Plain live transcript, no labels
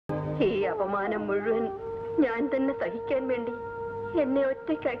അപമാനം മുഴുവൻ ഞാൻ തന്നെ സഹിക്കാൻ വേണ്ടി എന്നെ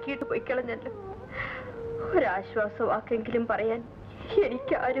ഒറ്റയ്ക്കാക്കിയിട്ട് പോയി കളഞ്ഞല്ലോ. ഒരാശ്വാസവാക്കെങ്കിലും പറയാൻ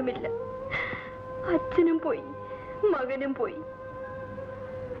എനിക്കാരുമില്ല. അച്ഛനും പോയി, മകനും പോയി.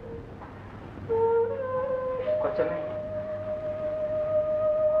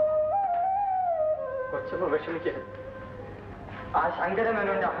 കൊച്ചമ്മ വിഷമിക്കരുത്. ആ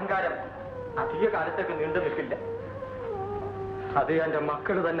ശങ്കരമേനോന്റെ അഹങ്കാരം അധിക കാലത്തേക്ക് നീണ്ടു നിൽക്കില്ല. അത് എന്റെ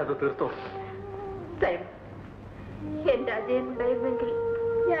മക്കള് തന്നെ അത് തീർത്തോ. എന്റെ അജയൻ ഉണ്ടായിരുന്നെങ്കിൽ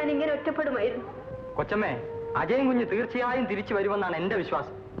ഞാനിങ്ങനെ ഒറ്റപ്പെടുമായിരുന്നു. കൊച്ചമ്മേ, അജയൻ കുഞ്ഞ് തീർച്ചയായും തിരിച്ചു വരുമെന്നാണ് എന്റെ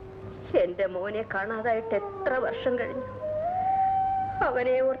വിശ്വാസം. എന്റെ മോനെ കാണാതായിട്ട് എത്ര വർഷം കഴിഞ്ഞു.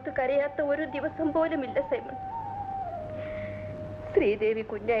 അവനെ ഓർത്ത് കരയാത്ത ഒരു ദിവസം പോലും ഇല്ല സൈമൺ. ശ്രീദേവി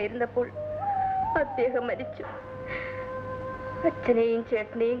കുഞ്ഞായിരുന്നപ്പോൾ അദ്ദേഹം മരിച്ചു. അച്ഛനെയും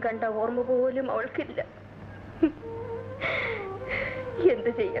ചേട്ടനെയും കണ്ട ഓർമ്മ പോലും അവൾക്കില്ല. എന്ത്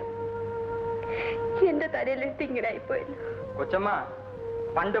ചെയ്യാം, എന്റെ തലയിലിട്ട് ഇങ്ങനെ ആയിപ്പോയില്ല. കൊച്ചമ്മ,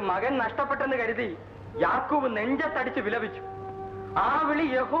 പണ്ട് മകൻ നഷ്ടപ്പെട്ടെന്ന് കരുതി യാക്കൂബ് നെഞ്ചത്തടിച്ച് വിലപിച്ചു. ആ വിളി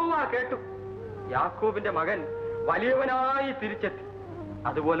യഹോവ കേട്ടു. യാക്കൂബിന്റെ മകൻ വലിയവനായി തിരിച്ചെത്തി.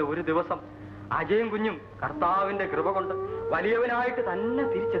 അതുപോലെ ഒരു ദിവസം അജയും കുഞ്ഞും കർത്താവിന്റെ കൃപ കൊണ്ട് വലിയവനായിട്ട് തന്നെ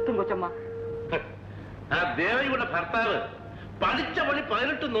തിരിച്ചെത്തും. കൊച്ചമ്മ, ആ ദേവിയുടെ ഭർത്താവ് പഠിച്ച പണി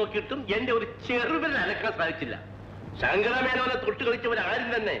 18 നോക്കിയിട്ടും എന്റെ ഒരു ചെറുവിരൽ അനക്കാൻ സാധിച്ചില്ല. ശങ്കരമേനോനെ തൊട്ട് കളിച്ചവരാരും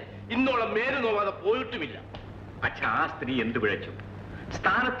തന്നെ ഇന്നോളം മേല് നോവാതെ പോയിട്ടുമില്ല. അച്ഛൻ ആ സ്ത്രീ എന്ത് പിഴച്ചു?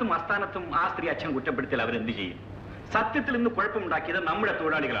 സ്ഥാനത്തും അസ്ഥാനത്തും ആ സ്ത്രീ അച്ഛൻ കുറ്റപ്പെടുത്തിയാൽ അവരെന്ത് ചെയ്യും? സത്യത്തിൽ ഇന്ന് കുഴപ്പമുണ്ടാക്കിയത് നമ്മുടെ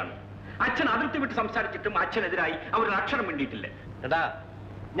തൊഴിലാളികളാണ്. അച്ഛൻ അതിർത്തി വിട്ട് സംസാരിച്ചിട്ടും അച്ഛനെതിരായി അവരൊരു അക്ഷരം വേണ്ടിയിട്ടില്ല. എടാ,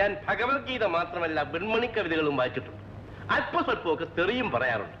 ഞാൻ ഭഗവത്ഗീത മാത്രമല്ല ബ്രഹ്മണി കവിതകളും വായിച്ചിട്ടുണ്ട്. അല്പസ്വല്പമൊക്കെ തെറിയും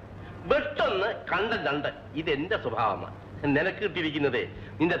പറയാറുണ്ട്. പെട്ടെന്ന് കണ്ട ഇതെന്റെ സ്വഭാവമാണ്. നിനക്ക് കിട്ടിയിരിക്കുന്നതേ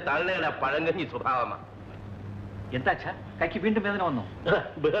നിന്റെ തള്ളയുടെ പഴങ്കഞ്ഞി സ്വഭാവമാണ്. എന്താ അച്ഛാ, കൈക്ക് വീണ്ടും വേദന വന്നു?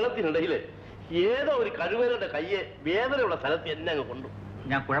 ബഹളത്തിനിടയിൽ ഏതോ ഒരു കഴിവേരുടെ കയ്യെ വേദനയുള്ള സ്ഥലത്ത് എന്നെ അങ്ങ് കൊണ്ടു.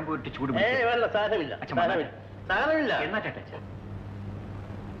 ഞാൻ കുഴമ്പ് വിട്ട് ചൂട് വേണ്ട, സാരമില്ല. എന്നാ ചേട്ടാ